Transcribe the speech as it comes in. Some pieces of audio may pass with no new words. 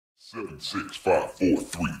7, 6, 5, 4,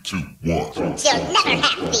 3, 2, 1. You'll never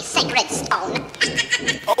have the sacred stone.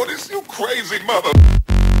 Oh, this you crazy mother.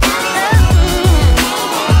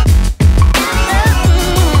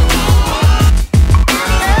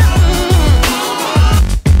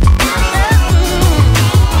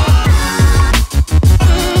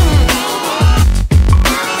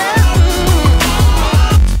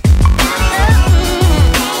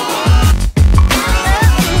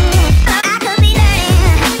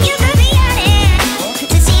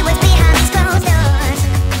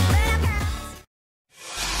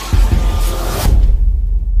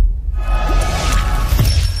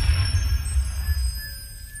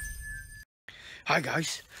 Hi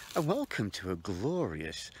guys, and welcome to a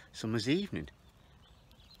glorious summer's evening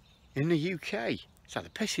in the UK. It's either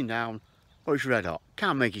pissing down or it's red hot.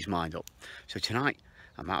 Can't make his mind up. So tonight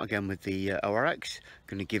I'm out again with the ORX,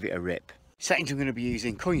 going to give it a rip. Settings I'm going to be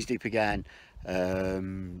using, coins deep again.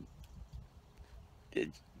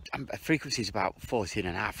 Frequency is about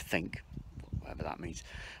 14.5, I think, whatever that means.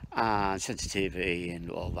 And sensitivity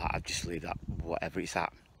and all that, I'll just leave that whatever it's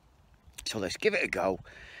at. So let's give it a go.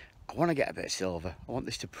 I want to get a bit of silver. I want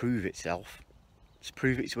this to prove itself. To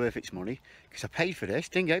prove it's worth its money. Because I paid for this.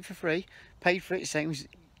 Didn't get it for free. Paid for it, same as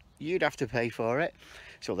you'd have to pay for it.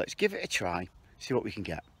 So let's give it a try. See what we can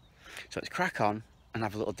get. So let's crack on and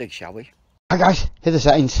have a little dig, shall we? Hi guys, here are the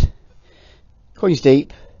settings. Coins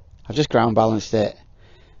deep. I've just ground balanced it.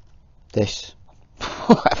 This.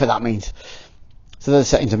 Whatever that means. So they're the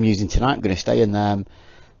settings I'm using tonight. I'm going to stay in them.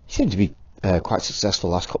 Seem to be quite successful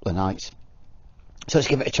the last couple of nights. So let's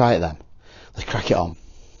give it a try at them. Let's crack it on.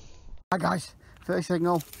 Hi guys, first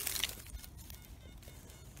signal.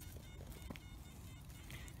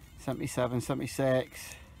 77,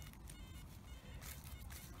 76.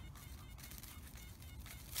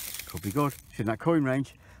 Could be good. It's in that coin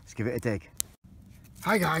range. Let's give it a dig.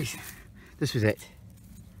 Hi guys, this was it.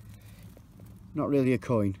 Not really a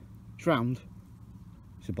coin. It's round.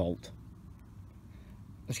 It's a bolt.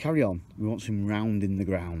 Let's carry on. We want some round in the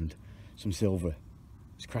ground. Some silver.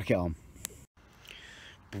 Let's crack it on.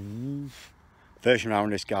 Version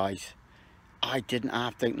around this, guys. I didn't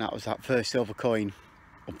half think that was that first silver coin.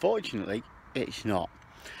 Unfortunately, it's not.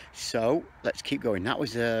 So let's keep going. That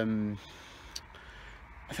was I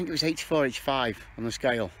think it was 84, 85 on the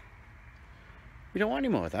scale. We don't want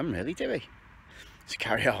any more of them, really, do we? Let's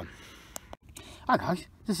carry on. Hi guys,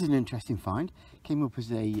 this is an interesting find. Came up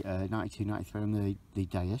as a 92, 93 on the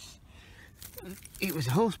Deus. It was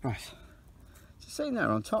a horse brass. It's sitting there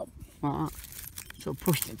on top, like that. So I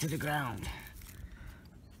pushed it to the ground.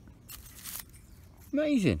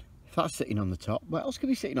 Amazing. If that's sitting on the top, what else could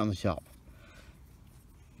be sitting on the top?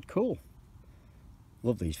 Cool.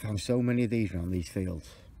 Love these. Found so many of these around these fields.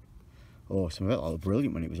 Oh, some of it looked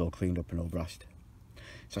brilliant when it was all cleaned up and all brassed.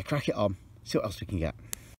 So I crack it on, see what else we can get.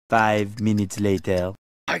 5 minutes later.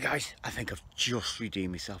 Hi guys, I think I've just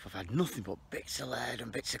redeemed myself. I've had nothing but bits of lead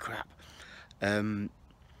and bits of crap.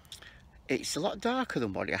 It's a lot darker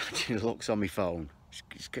than what it actually looks on my phone.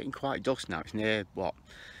 It's getting quite dusk now. It's near, what,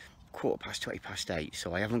 8:15.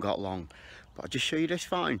 So I haven't got long. But I'll just show you this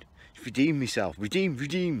find. It's redeemed myself.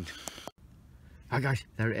 Redeemed. Hi guys,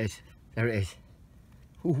 there it is. There it is.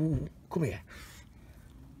 Ooh, come here.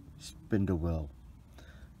 Spindle whirl.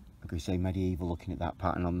 I'm going to say medieval looking at that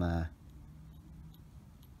pattern on there.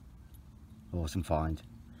 Awesome find.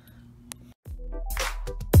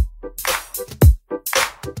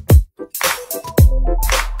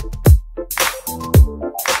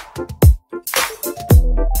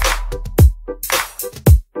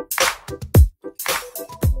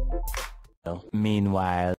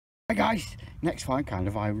 Meanwhile, hi guys, next find, kind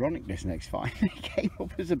of ironic this next find. It came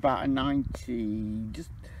up as about a 90, just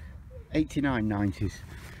 89, 90s,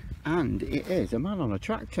 and it is a man on a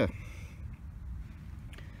tractor.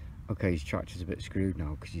 Okay, his tractor's a bit screwed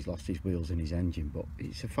now because he's lost his wheels and his engine, but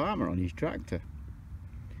it's a farmer on his tractor.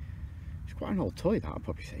 It's quite an old toy, that. I'd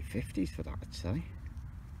probably say 50s for that, I'd say.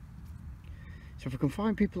 So if I can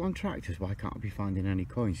find people on tractors, why can't I be finding any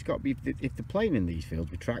coins? It's got to be, if they're playing in these fields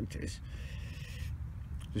with tractors,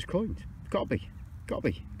 there's coins. It's got to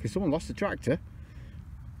be, because someone lost the tractor.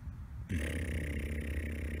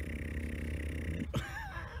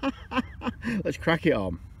 Let's crack it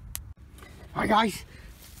on. Hi guys,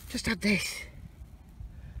 just had this.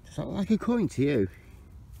 Does that look like a coin to you?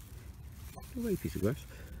 Oh, a piece of grass.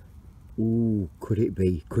 Ooh, could it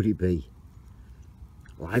be? Could it be?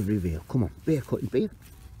 Live reveal. Come on, be a coin.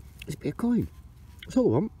 Let's be a coin. That's all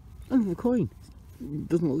I want. Another coin. It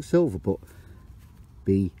doesn't look silver, but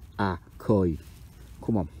be a coin.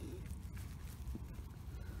 Come on.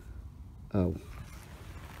 Oh.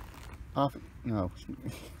 No.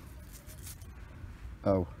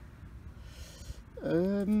 Oh.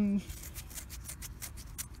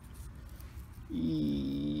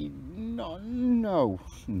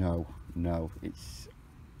 No. It's,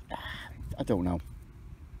 I don't know.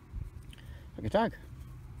 Like a tag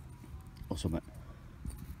or something.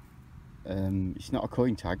 It's not a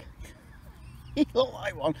coin tag. It looked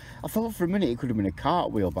like one. I thought for a minute it could have been a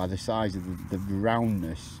cartwheel by the size of the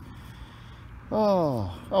roundness.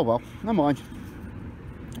 Oh well, never mind.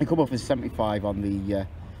 It come up as 75 on the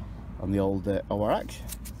old ORX.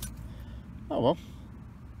 Oh well,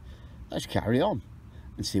 let's carry on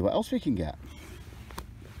and see what else we can get.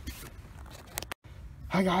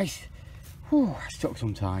 Hi guys. Whew, it's took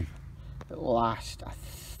some time. At last, I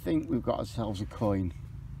think we've got ourselves a coin.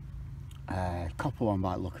 Copper one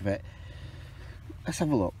by the look of it. Let's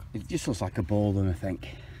have a look. It just looks like a bowline, I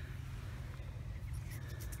think.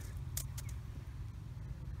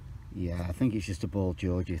 Yeah, I think it's just a ball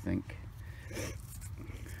Georgie, I think.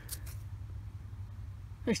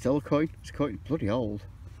 It's still a coin. It's a coin. Bloody old.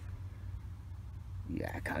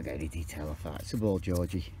 Yeah, I can't get any detail off that. It's a ball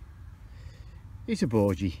Georgie. It's a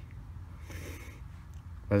Borgie.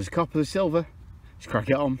 There's a copper, the silver. Let's crack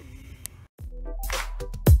it on.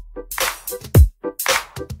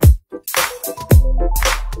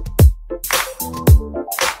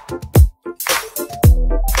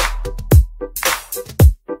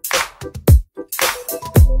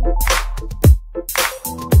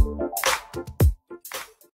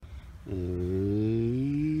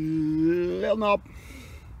 Little knob.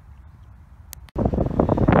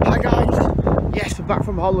 Hi guys, yes, we're back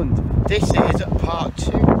from Holland. This is part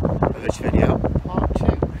 2 of this video. Part 2.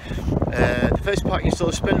 The first part you saw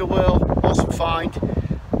a spindle wheel, awesome find.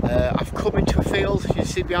 I've come into a field, you can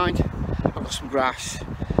see behind. I've got some grass.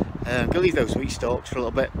 I'm going to leave those wheat stalks for a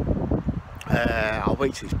little bit. I'll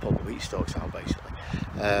wait till he's pulled the wheat stalks out basically.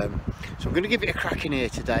 So I'm going to give it a crack in here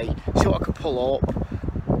today, see what I can pull up.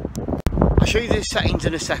 I'll show you the settings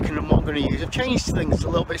in a second and what I'm going to use. I've changed things a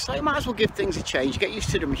little bit, so I might as well give things a change, get used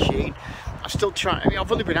to the machine. I'm still trying, I mean,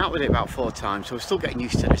 I've only been out with it about 4 times, so I'm still getting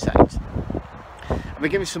used to the settings. I'm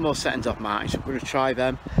giving some more settings off mine, so I'm going to try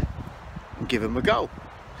them and give them a go.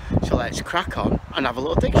 So let's crack on and have a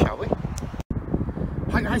little dig, shall we?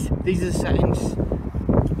 Hi guys, these are the settings.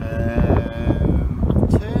 I've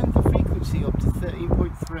turned the frequency up to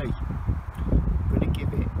 13.3. I'm going to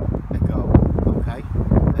give it a go, okay?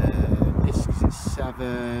 This is at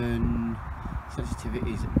 7,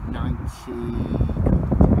 sensitivity is at 90,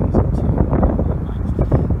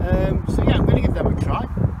 so yeah, I'm going to give them a try.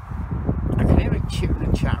 I can hear it chipping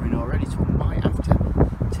and chattering already, so I might have to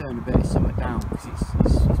turn a bit of something down because it's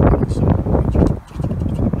picking some,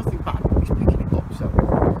 nothing bad, but it's picking it up, so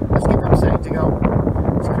let's give them a second to go,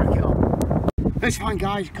 let's crack it on. That's fine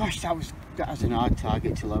guys, gosh that was an hard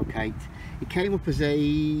target to locate. It came up as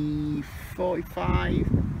a 45,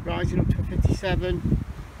 rising up to a 57,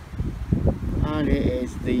 and it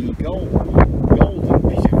is the golden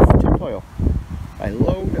piece of tin foil. A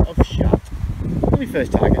load of shot. Only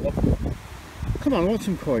first target though. Come on, I want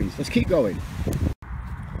some coins. Let's keep going.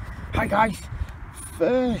 Hi guys.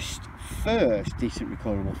 First decent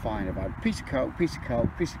recordable find. I've had piece of coke, 2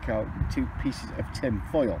 pieces of tin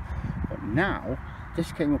foil. But now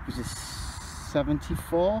this came up as a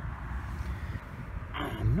 74.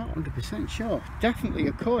 I'm not 100% sure. Definitely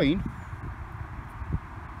a coin.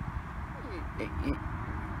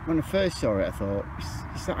 When I first saw it, I thought,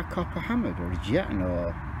 is that a copper hammered or a jeton,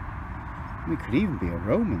 or I mean, it could even be a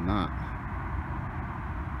Roman. That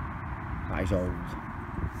is old.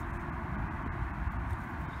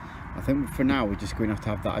 I think for now we're just going to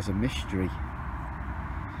have that as a mystery.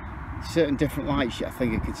 Certain different lights, I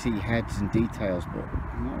think I can see heads and details, but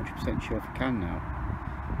I'm not 100% sure if I can now.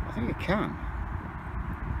 I think I can.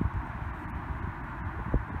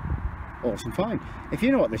 Awesome find. If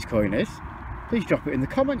you know what this coin is, please drop it in the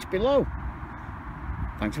comments below.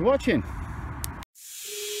 Thanks for watching.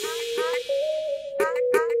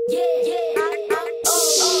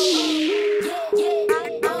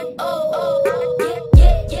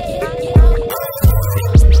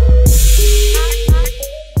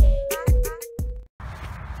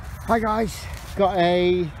 Hi guys, got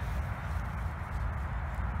a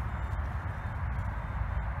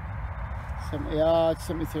 70 yards,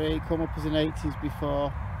 73, come up as an 80s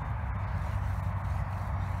before.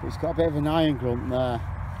 It's got a bit of an iron grunt there.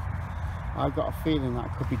 I've got a feeling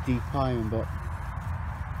that could be deep iron, but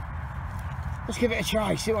let's give it a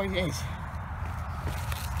try, see what it is.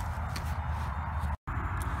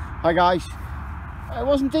 Hi guys, it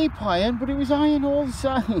wasn't deep iron, but it was iron all the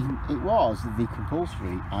same. It was the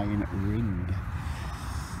compulsory iron ring.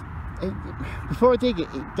 before I dug it,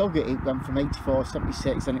 it went from 84,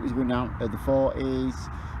 76, then it was going down to the 40s,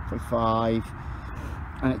 45,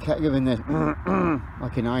 and it kept giving this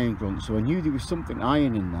like an iron grunt, so I knew there was something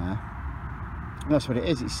iron in there. And that's what it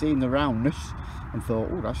is. It's seen the roundness and thought,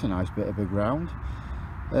 oh, that's a nice bit of a ground.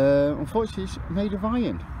 Unfortunately, it's made of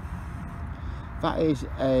iron. That is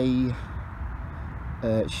a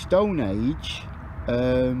Stone Age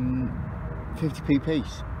 50p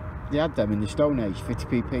piece. They had them in the Stone Age,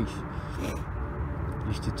 50p piece.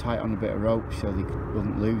 Used to tie it on a bit of rope so they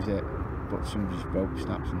wouldn't lose it, but some just rope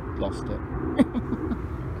snaps and lost it.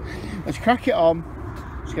 Let's crack it on.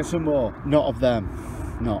 Let's get some more. Not of them.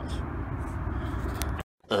 Not.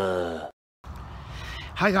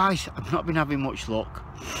 Hi guys, I've not been having much luck.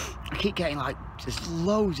 I keep getting like, there's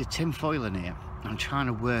loads of tin foil in here. I'm trying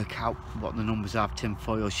to work out what the numbers are of tin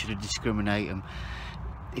foil. Should I discriminate them?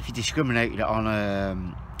 If you discriminate it on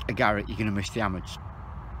a Garrett, you're going to miss the damage.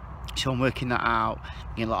 So I'm working that out.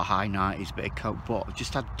 Getting a lot of high 90s, bit of coke, but I've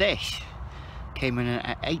just had this. Came in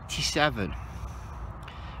at 87.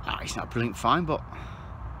 It's not a brilliant find, but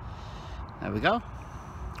there we go.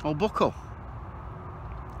 Old buckle.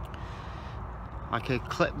 Like a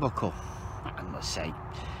clip buckle. And let's say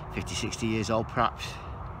 50, 60 years old perhaps.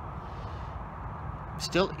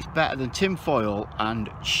 Still, it's better than tin foil and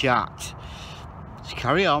chat. So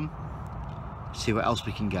carry on, see what else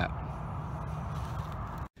we can get.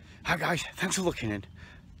 Hi guys, thanks for looking in.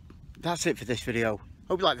 That's it for this video.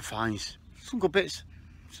 Hope you like the finds. Some good bits,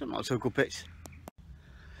 some not so good bits.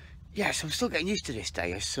 Yes, I'm still getting used to this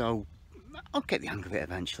day, so I'll get the hang of it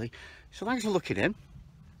eventually. So thanks for looking in.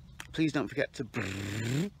 Please don't forget to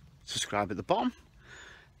subscribe at the bottom.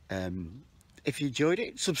 If you enjoyed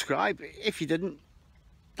it, subscribe. If you didn't,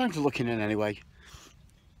 thanks for looking in anyway.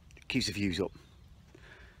 Keeps the views up.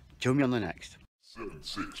 Join me on the next. 7,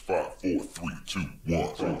 6, 5, 4, 3, 2, 1. You'll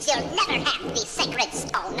never have the sacred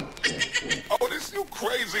stone. Oh, this you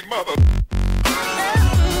crazy mother.